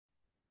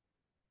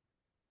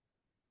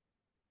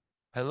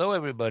Hello,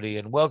 everybody,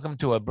 and welcome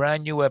to a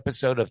brand new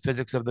episode of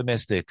Physics of the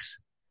Mystics,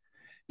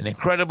 an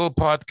incredible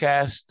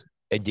podcast,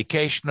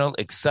 educational,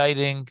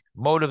 exciting,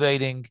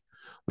 motivating.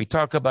 We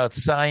talk about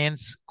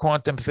science,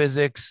 quantum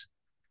physics,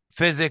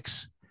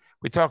 physics.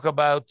 We talk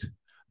about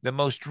the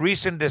most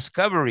recent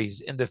discoveries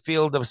in the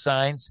field of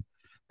science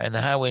and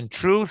how, in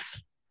truth,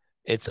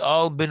 it's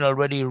all been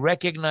already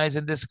recognized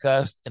and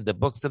discussed in the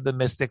books of the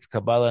mystics,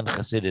 Kabbalah, and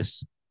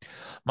Hasidus.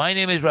 My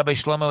name is Rabbi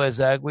Shlomo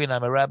Ezagui, and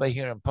I'm a rabbi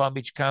here in Palm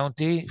Beach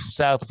County,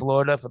 South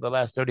Florida, for the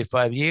last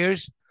 35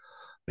 years.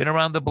 Been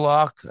around the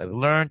block. I've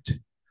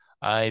learned.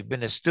 I've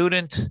been a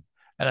student,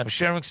 and I'm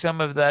sharing some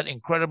of that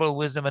incredible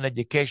wisdom and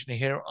education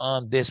here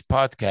on this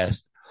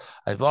podcast.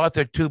 I've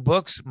authored two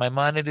books,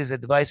 Maimonides'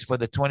 Advice for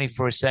the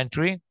 21st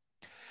Century,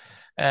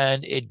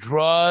 and it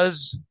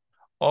draws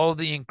all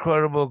the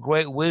incredible,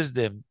 great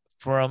wisdom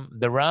from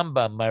the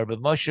Rambam, Rabbi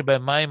Moshe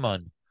ben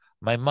Maimon,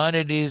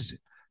 Maimonides'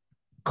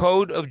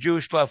 Code of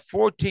Jewish Law,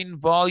 14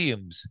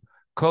 volumes,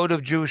 Code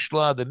of Jewish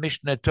Law, the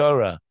Mishnah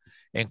Torah.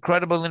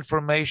 Incredible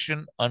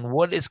information on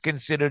what is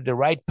considered the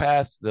right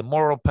path, the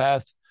moral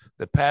path,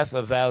 the path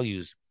of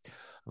values.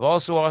 I've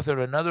also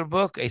authored another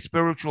book, a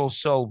spiritual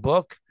soul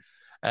book,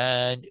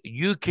 and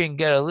you can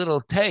get a little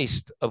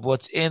taste of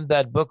what's in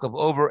that book of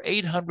over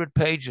 800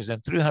 pages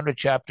and 300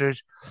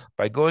 chapters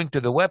by going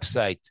to the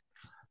website,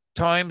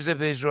 Times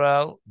of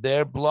Israel,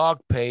 their blog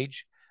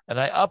page, and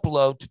I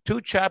upload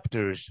two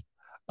chapters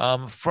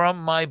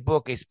from my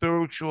book, a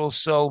spiritual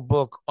soul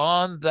book,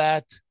 on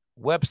that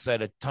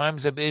website at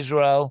Times of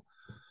Israel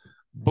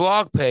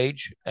blog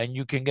page, and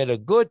you can get a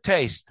good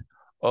taste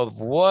of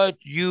what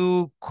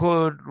you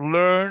could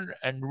learn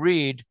and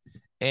read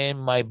in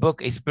my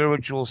book, a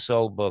spiritual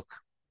soul book.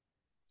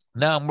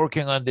 Now I'm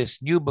working on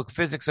this new book,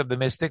 Physics of the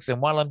Mystics, and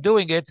while I'm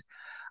doing it,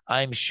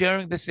 I'm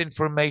sharing this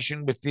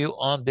information with you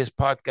on this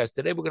podcast.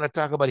 Today we're going to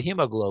talk about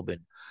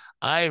hemoglobin,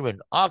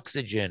 iron,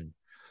 oxygen,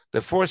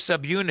 the four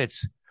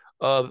subunits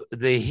of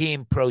the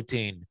heme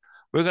protein.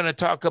 We're going to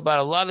talk about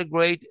a lot of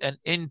great and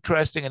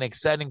interesting and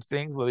exciting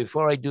things. But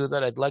before I do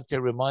that, I'd like to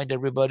remind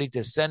everybody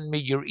to send me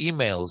your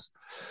emails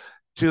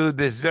to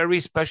this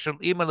very special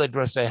email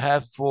address I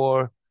have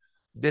for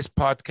this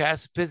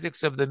podcast,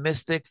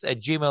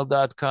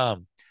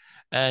 physicsofthemystics@gmail.com.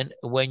 And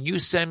when you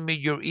send me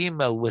your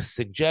email with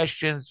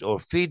suggestions or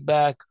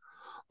feedback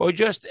or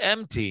just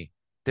empty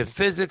to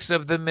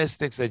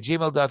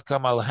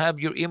physicsofthemystics@gmail.com, I'll have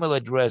your email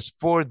address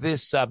for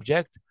this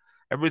subject,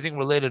 everything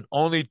related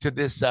only to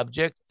this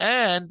subject,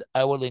 and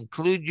I will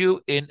include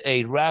you in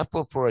a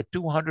raffle for a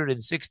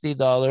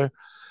 $260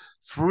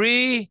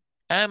 free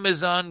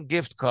Amazon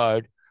gift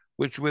card,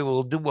 which we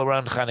will do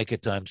around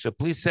Hanukkah time. So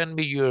please send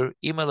me your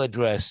email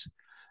address,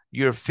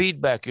 your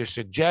feedback, your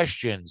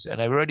suggestions,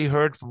 and I've already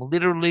heard from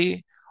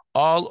literally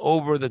all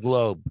over the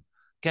globe.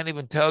 Can't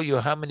even tell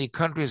you how many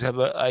countries I've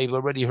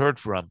already heard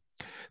from.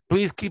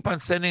 Please keep on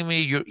sending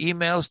me your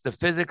emails to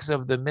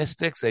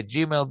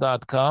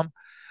physicsofthemystics@gmail.com,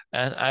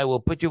 and I will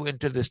put you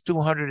into this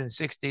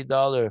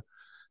 $260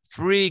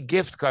 free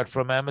gift card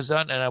from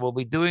Amazon, and I will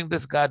be doing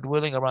this, God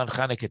willing, around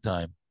Hanukkah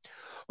time.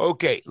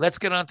 Okay, let's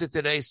get on to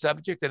today's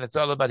subject, and it's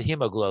all about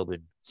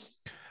hemoglobin.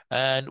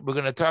 And we're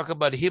going to talk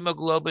about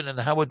hemoglobin and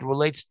how it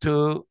relates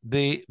to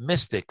the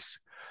mystics,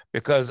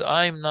 because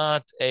I'm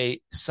not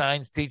a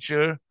science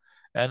teacher,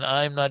 and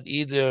I'm not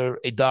either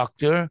a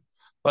doctor,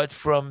 but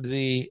from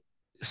the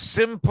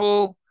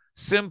simple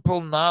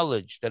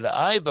knowledge that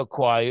I've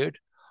acquired,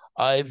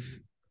 I've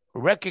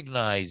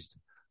recognized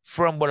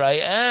from what I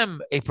am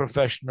a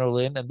professional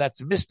in, and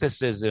that's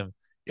mysticism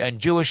and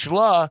Jewish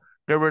law,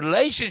 the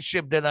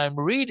relationship that I'm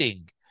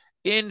reading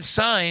in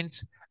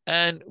science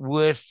and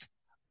with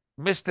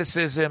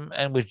mysticism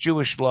and with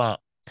Jewish law.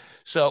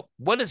 So,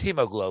 what is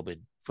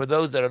hemoglobin? For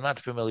those that are not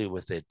familiar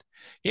with it,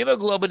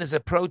 hemoglobin is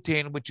a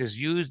protein which is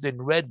used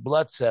in red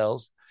blood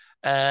cells,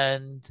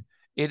 and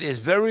it is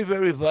very,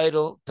 very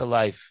vital to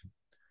life.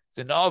 It's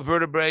in all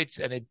vertebrates,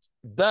 and it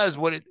does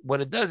what it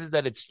does is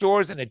that it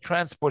stores and it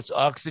transports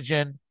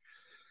oxygen.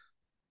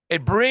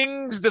 It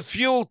brings the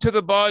fuel to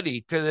the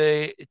body, to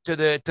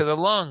the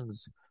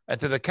lungs,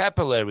 and to the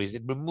capillaries.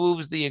 It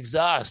removes the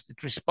exhaust.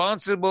 It's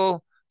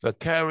responsible for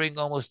carrying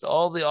almost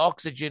all the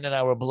oxygen in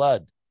our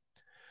blood.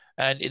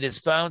 And it is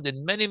found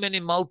in many, many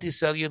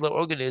multicellular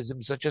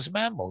organisms, such as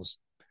mammals.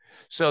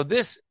 So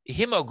this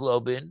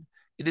hemoglobin,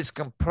 it is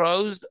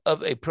composed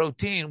of a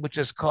protein which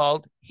is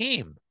called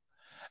heme.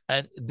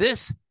 And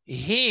this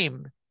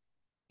heme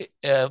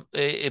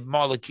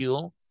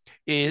molecule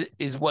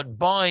is what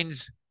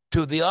binds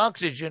to the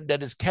oxygen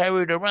that is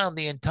carried around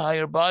the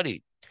entire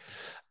body.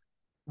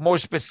 More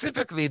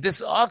specifically,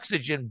 this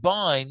oxygen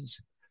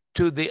binds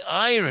to the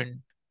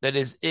iron that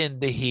is in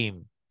the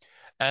heme.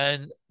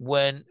 And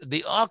when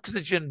the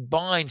oxygen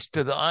binds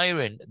to the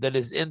iron that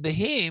is in the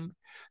heme,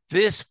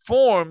 this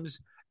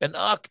forms an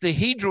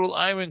octahedral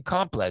iron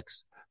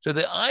complex. So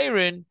the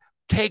iron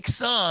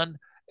takes on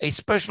a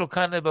special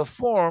kind of a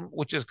form,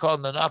 which is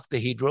called an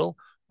octahedral.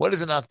 What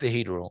is an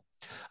octahedral?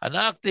 An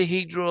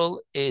octahedral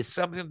is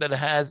something that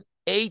has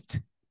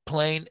 8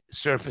 plane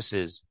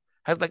surfaces,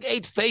 has like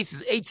 8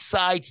 faces, 8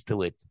 sides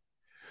to it.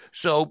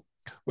 So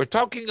we're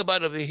talking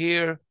about over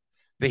here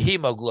the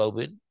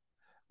hemoglobin,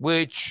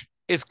 which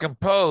is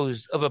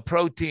composed of a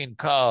protein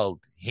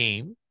called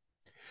heme.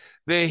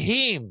 The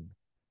heme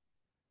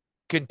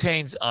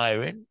contains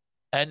iron,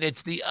 and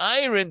it's the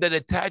iron that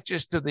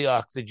attaches to the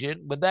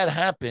oxygen. When that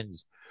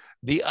happens,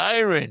 the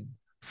iron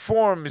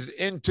forms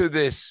into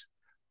this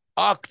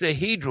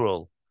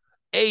octahedral,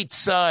 8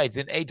 sides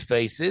and 8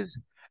 faces.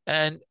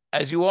 And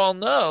as you all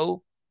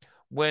know,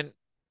 when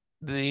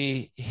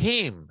the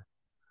heme,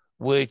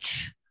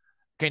 which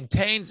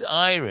contains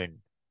iron,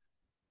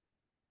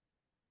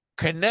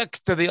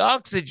 connects to the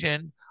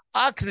oxygen,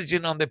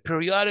 oxygen on the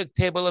periodic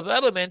table of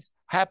elements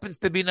happens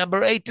to be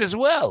number 8 as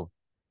well.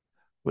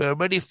 We're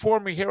already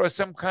forming here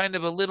some kind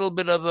of a little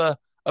bit of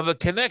a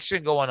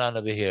connection going on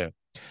over here.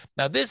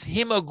 Now, this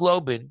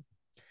hemoglobin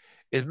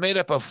is made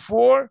up of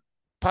 4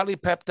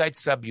 polypeptide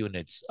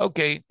subunits.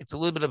 Okay, it's a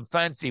little bit of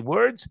fancy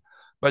words,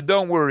 but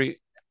don't worry.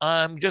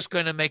 I'm just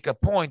going to make a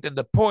point, and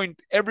the point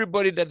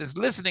everybody that is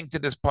listening to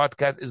this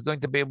podcast is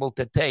going to be able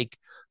to take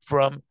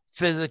from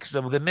Physics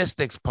of the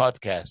Mystics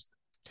podcast.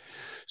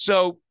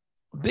 So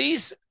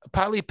these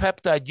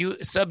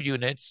polypeptide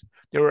subunits,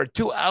 there are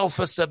 2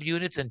 alpha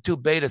subunits and 2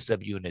 beta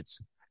subunits.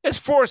 There's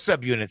 4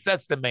 subunits.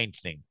 That's the main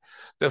thing.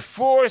 The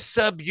 4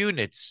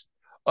 subunits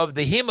of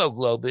the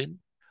hemoglobin,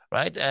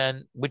 right,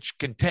 and which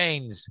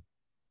contains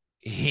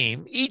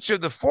heme. Each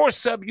of the 4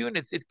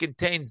 subunits, it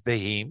contains the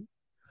heme,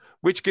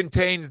 which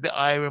contains the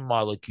iron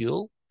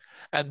molecule,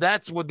 and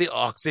that's what the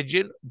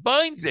oxygen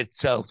binds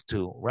itself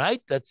to,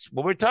 right? That's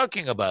what we're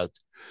talking about.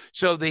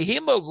 So the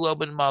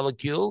hemoglobin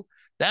molecule,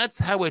 that's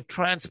how it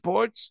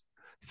transports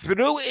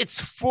through its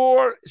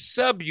 4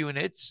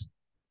 subunits,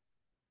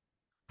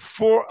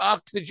 4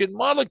 oxygen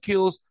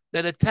molecules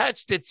that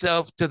attached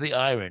itself to the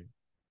iron.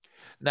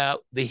 Now,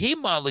 the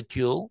heme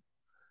molecule,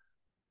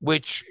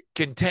 which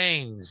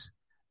contains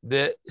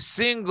the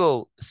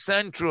single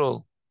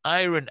central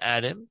iron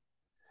atom,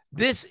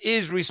 this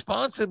is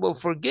responsible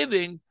for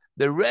giving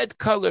the red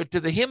color to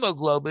the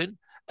hemoglobin,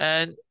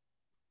 and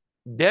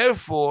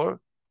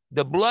therefore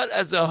the blood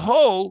as a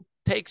whole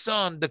takes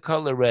on the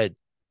color red.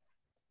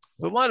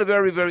 A lot of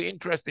very, very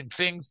interesting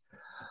things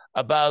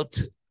about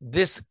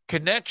this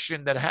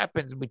connection that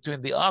happens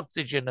between the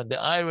oxygen and the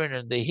iron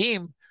and the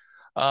heme.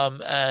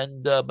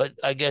 But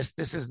I guess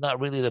this is not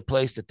really the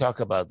place to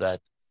talk about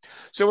that.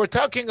 So we're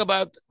talking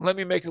about, let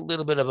me make a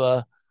little bit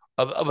of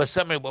a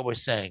summary of what we're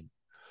saying.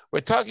 We're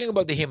talking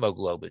about the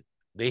hemoglobin.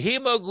 The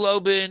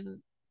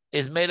hemoglobin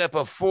is made up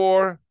of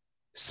 4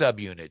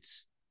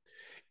 subunits.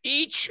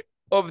 Each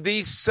of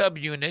these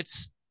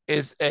subunits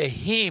is a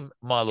heme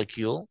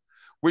molecule,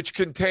 which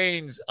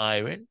contains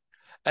iron,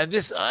 and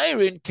this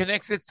iron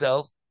connects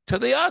itself to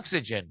the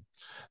oxygen.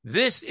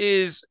 This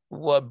is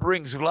what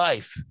brings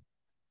life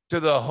to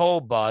the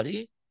whole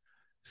body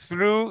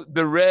through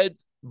the red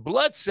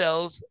blood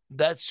cells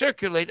that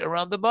circulate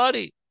around the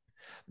body.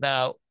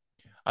 Now,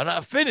 I'm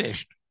not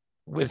finished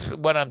with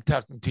what I'm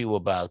talking to you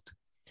about.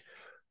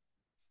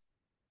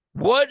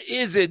 What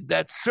is it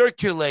that's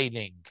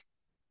circulating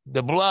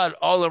the blood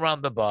all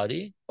around the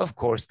body? Of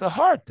course, the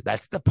heart.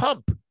 That's the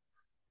pump.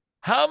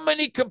 How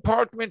many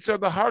compartments are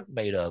the heart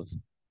made of?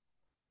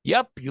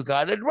 Yep, you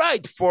got it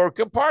right. 4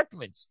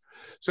 compartments.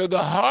 So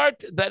the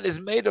heart that is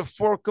made of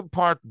 4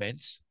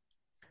 compartments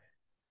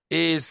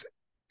is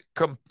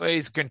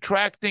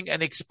contracting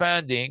and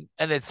expanding,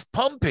 and it's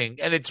pumping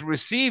and it's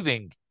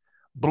receiving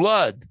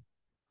blood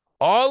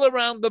all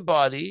around the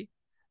body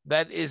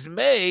that is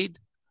made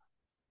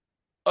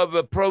of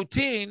a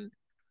protein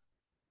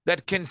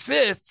that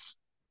consists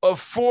of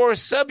 4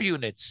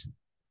 subunits.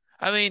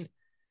 I mean,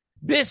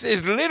 this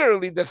is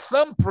literally the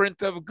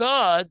thumbprint of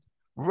God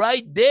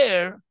right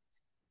there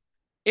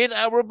in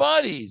our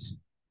bodies.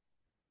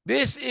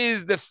 This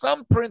is the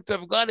thumbprint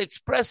of God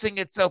expressing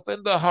itself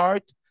in the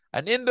heart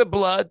and in the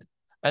blood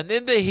and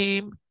in the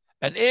heme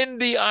and in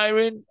the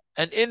iron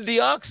and in the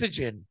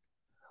oxygen.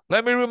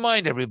 Let me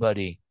remind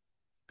everybody,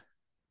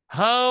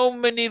 how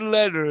many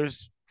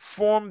letters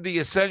form the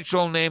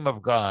essential name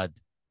of God?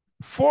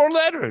 4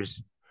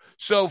 letters.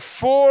 So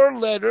 4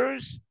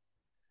 letters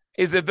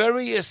is a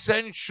very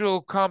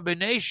essential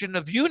combination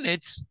of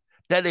units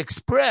that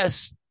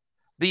express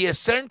the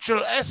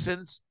essential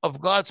essence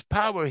of God's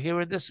power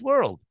here in this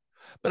world.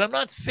 But I'm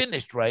not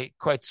finished, right,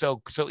 quite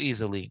so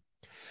easily.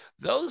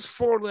 Those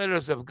 4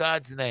 letters of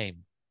God's name,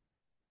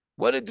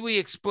 what did we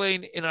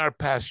explain in our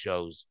past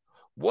shows?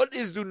 What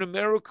is the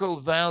numerical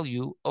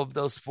value of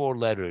those 4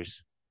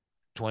 letters?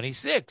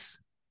 26.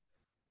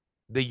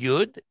 The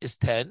Yud is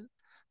 10.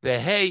 The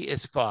Hey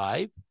is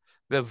 5.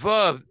 The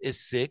Vav is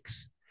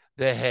 6.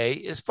 The Hey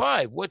is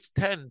 5. What's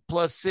 10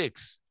 plus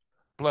 6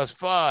 plus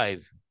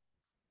 5?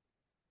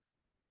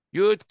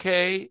 Yud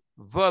K,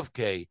 Vav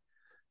K.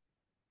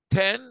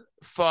 10,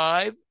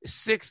 5,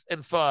 6,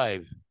 and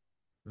 5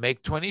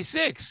 make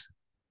 26.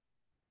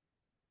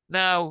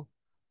 Now,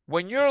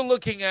 when you're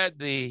looking at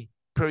the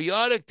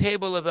periodic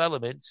table of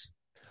elements,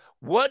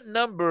 what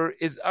number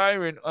is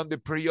iron on the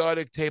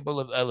periodic table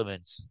of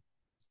elements?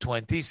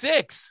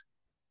 26.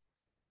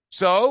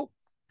 So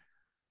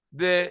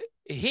the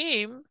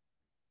heme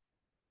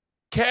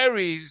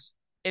carries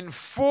in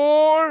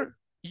 4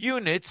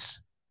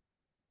 units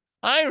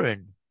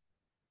iron.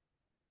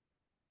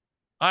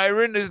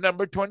 Iron is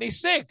number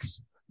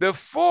 26. The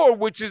 4,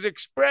 which is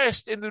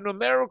expressed in the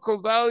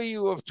numerical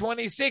value of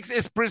 26,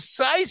 is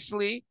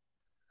precisely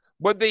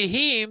what the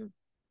heme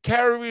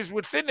carries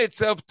within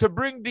itself to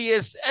bring the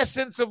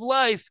essence of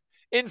life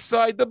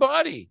inside the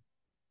body.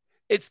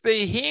 It's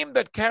the heme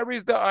that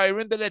carries the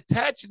iron that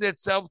attaches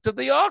itself to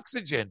the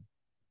oxygen.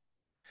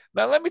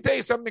 Now, let me tell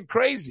you something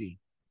crazy.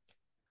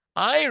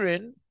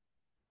 Iron,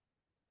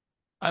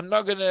 I'm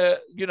not going to,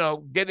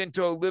 get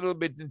into a little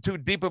bit too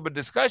deep of a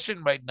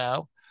discussion right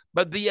now,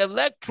 but the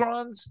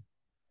electrons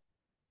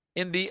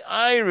in the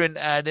iron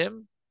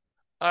atom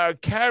are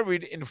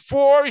carried in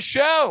 4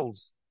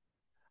 shells.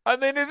 I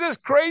mean, is this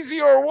crazy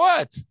or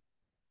what?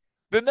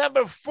 The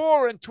number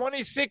 4 and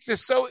 26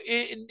 is so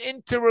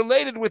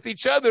interrelated with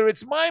each other,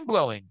 it's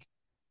mind-blowing.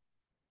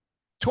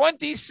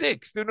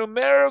 26, the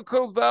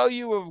numerical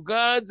value of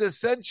God's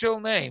essential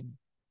name,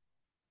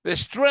 the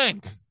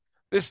strength,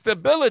 the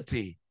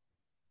stability,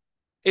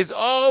 is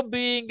all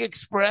being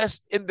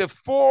expressed in the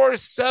 4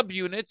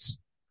 subunits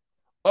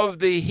of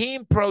the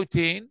heme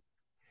protein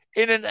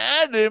in an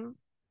atom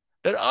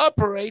that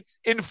operates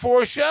in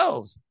 4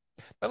 shells.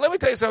 Now, let me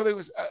tell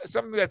you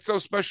something that's so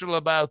special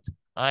about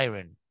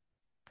iron.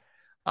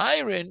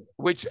 Iron,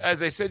 which,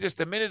 as I said just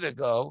a minute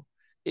ago,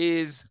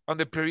 is on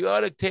the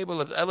periodic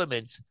table of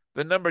elements,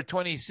 the number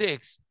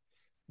 26.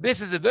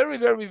 This is a very,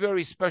 very,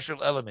 very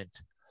special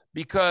element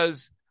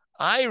because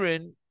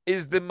iron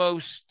is the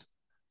most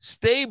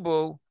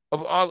stable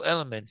of all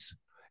elements.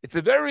 It's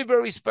a very,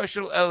 very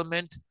special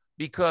element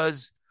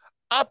because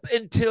up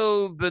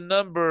until the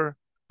number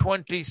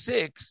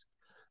 26,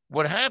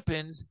 what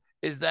happens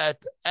is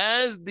that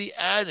as the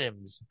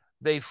atoms,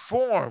 they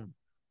form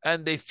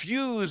and they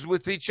fuse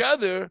with each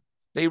other,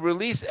 they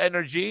release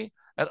energy,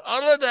 and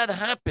all of that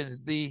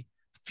happens. The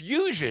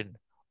fusion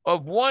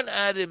of one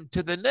atom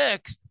to the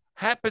next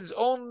happens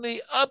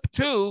only up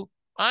to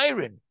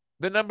iron,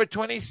 the number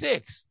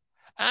 26.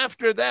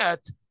 After that,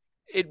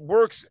 it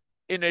works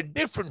in a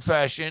different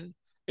fashion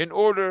in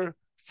order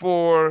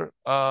for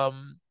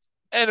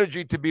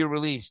energy to be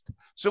released.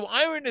 So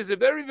iron is a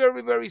very,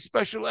 very, very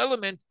special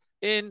element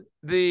in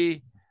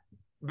the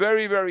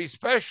very, very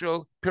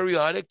special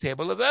periodic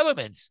table of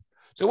elements.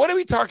 So what are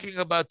we talking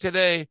about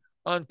today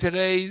on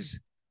today's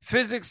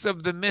Physics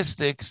of the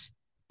Mystics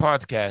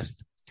podcast?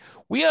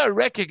 We are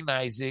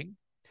recognizing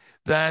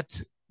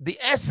that the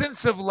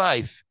essence of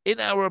life in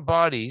our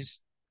bodies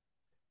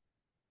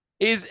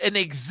is an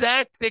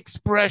exact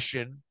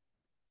expression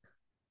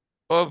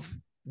of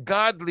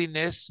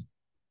godliness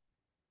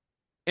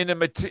in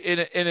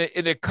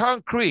a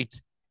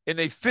concrete, in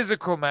a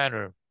physical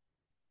manner.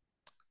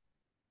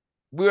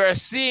 We are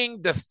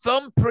seeing the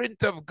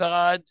thumbprint of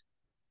God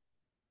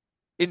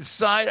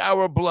inside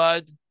our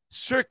blood,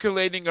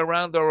 circulating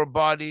around our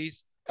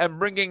bodies and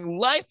bringing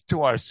life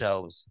to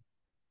ourselves.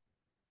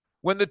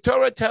 When the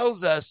Torah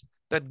tells us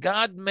that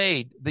God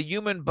made the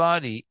human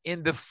body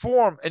in the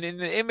form and in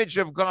the image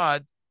of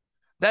God,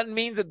 that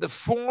means that the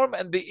form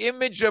and the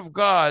image of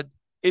God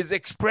is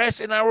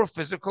expressed in our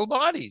physical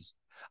bodies.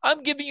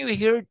 I'm giving you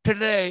here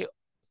today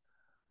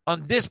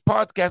on this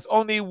podcast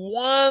only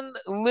one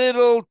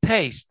little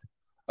taste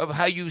of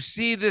how you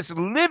see this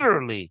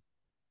literally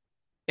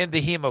in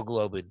the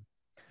hemoglobin.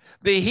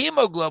 The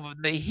hemoglobin,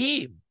 the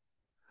heme,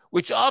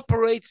 which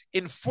operates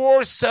in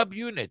 4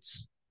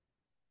 subunits,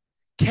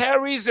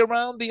 carries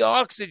around the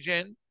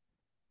oxygen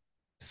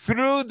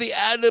through the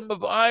atom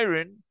of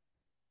iron,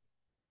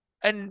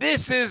 and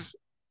this is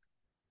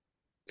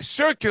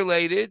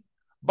circulated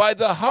by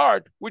the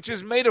heart, which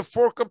is made of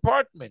 4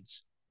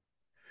 compartments.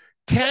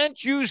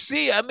 Can't you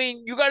see? I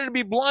mean, you got to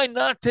be blind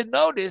not to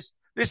notice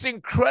this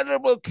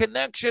incredible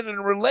connection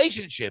and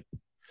relationship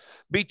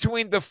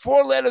between the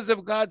 4 letters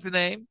of God's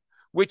name,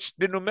 which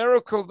the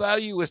numerical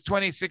value is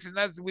 26. And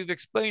as we've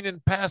explained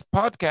in past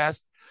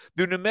podcasts,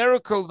 the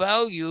numerical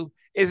value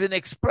is an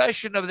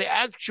expression of the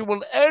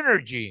actual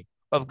energy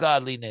of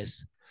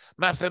godliness.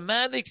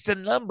 Mathematics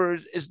and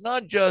numbers is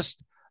not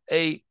just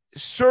a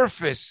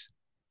surface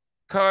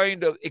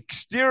kind of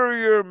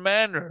exterior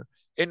manner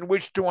in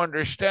which to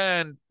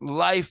understand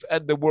life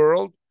and the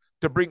world,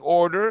 to bring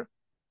order.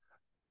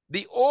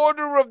 The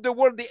order of the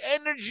world, the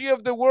energy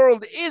of the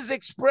world is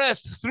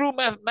expressed through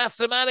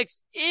mathematics,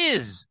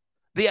 is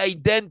the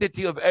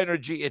identity of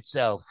energy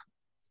itself.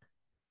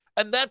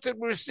 And that's what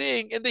we're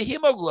seeing in the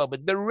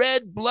hemoglobin, the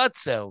red blood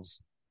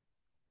cells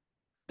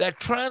that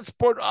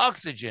transport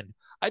oxygen.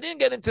 I didn't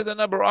get into the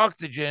number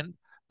oxygen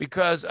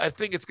because I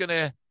think it's going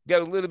to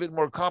get a little bit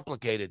more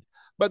complicated.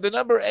 But the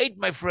number 8,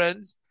 my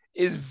friends,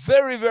 is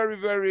very, very,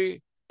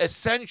 very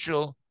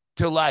essential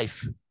to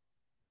life.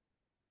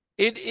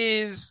 It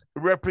is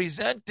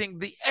representing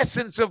the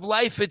essence of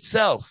life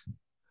itself,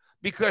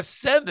 because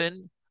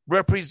 7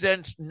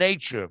 represents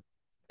nature.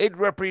 It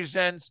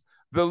represents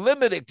the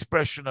limited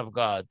expression of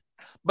God.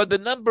 But the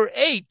number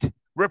 8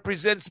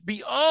 represents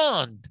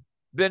beyond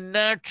the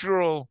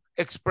natural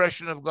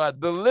expression of God,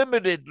 the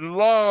limited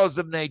laws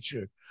of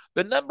nature.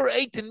 The number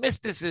 8 in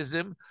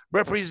mysticism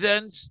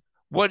represents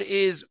what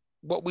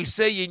we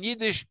say in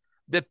Yiddish,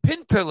 the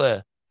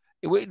pintele.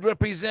 It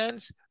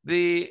represents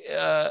the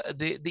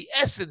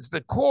essence,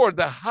 the core,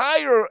 the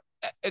higher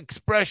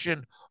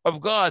expression of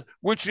God,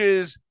 which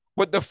is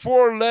what the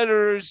 4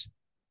 letters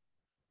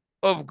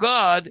of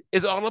God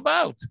is all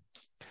about.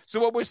 So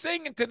what we're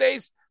saying in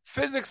today's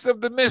Physics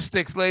of the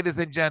Mystics, ladies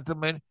and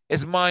gentlemen,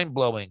 is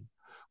mind-blowing.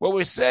 What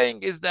we're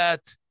saying is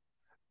that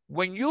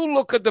when you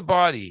look at the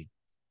body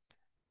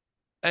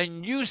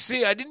and you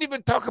see, I didn't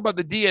even talk about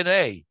the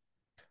DNA.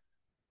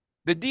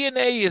 The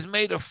DNA is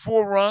made of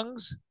 4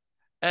 rungs,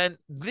 and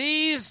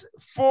these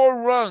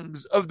 4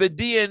 rungs of the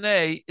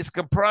DNA is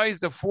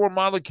comprised of 4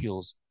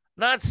 molecules,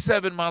 not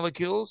 7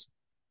 molecules,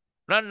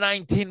 not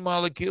 19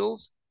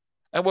 molecules.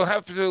 And we'll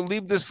have to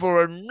leave this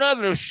for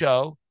another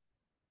show.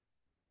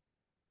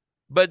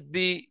 But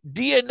the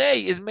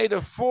DNA is made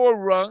of 4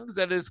 rungs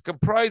that is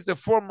comprised of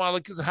 4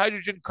 molecules: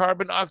 hydrogen,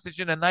 carbon,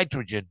 oxygen, and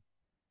nitrogen.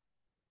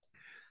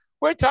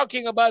 We're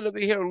talking about over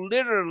here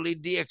literally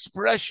the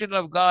expression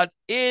of God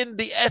in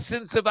the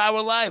essence of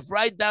our life,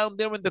 right down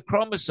there in the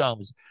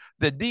chromosomes,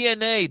 the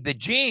DNA, the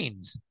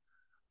genes.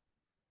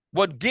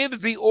 What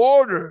gives the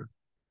order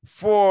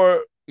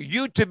for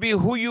you to be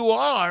who you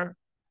are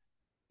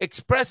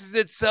expresses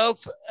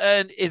itself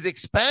and is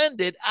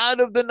expanded out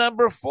of the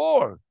number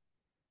 4.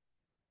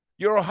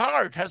 Your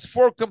heart has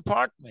 4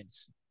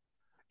 compartments.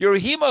 Your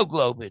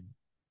hemoglobin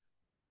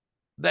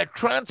that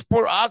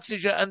transport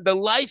oxygen and the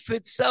life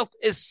itself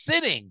is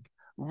sitting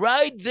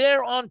right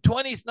there on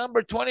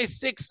number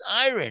 26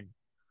 iron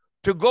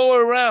to go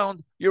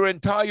around your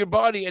entire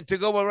body and to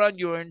go around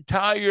your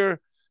entire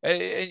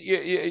that's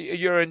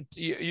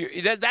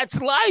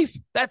life.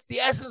 That's the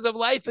essence of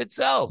life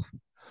itself.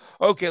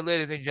 Okay,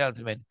 ladies and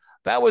gentlemen,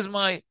 that was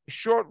my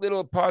short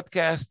little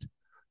podcast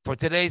for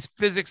today's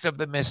Physics of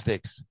the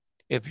Mystics.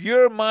 If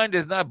your mind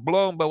is not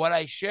blown by what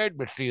I shared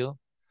with you,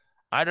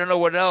 I don't know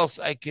what else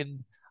I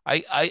can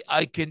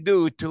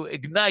do to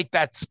ignite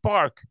that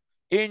spark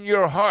in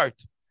your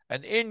heart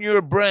and in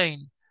your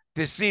brain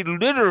to see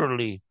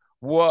literally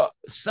what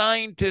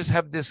scientists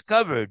have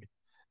discovered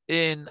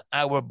in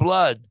our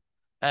blood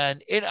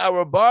and in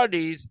our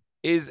bodies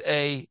is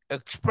a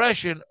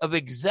expression of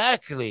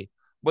exactly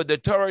what the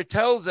Torah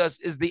tells us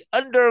is the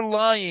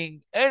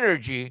underlying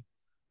energy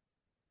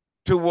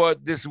to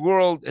what this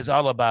world is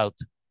all about.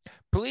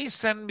 Please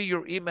send me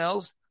your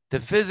emails to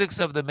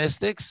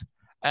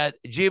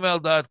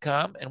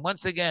physicsofthemystics@gmail.com. And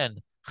once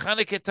again,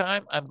 Hanukkah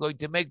time, I'm going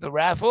to make the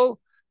raffle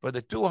for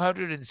the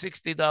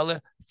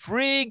 $260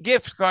 free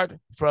gift card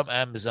from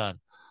Amazon.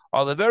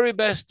 All the very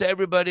best to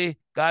everybody.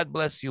 God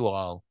bless you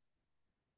all.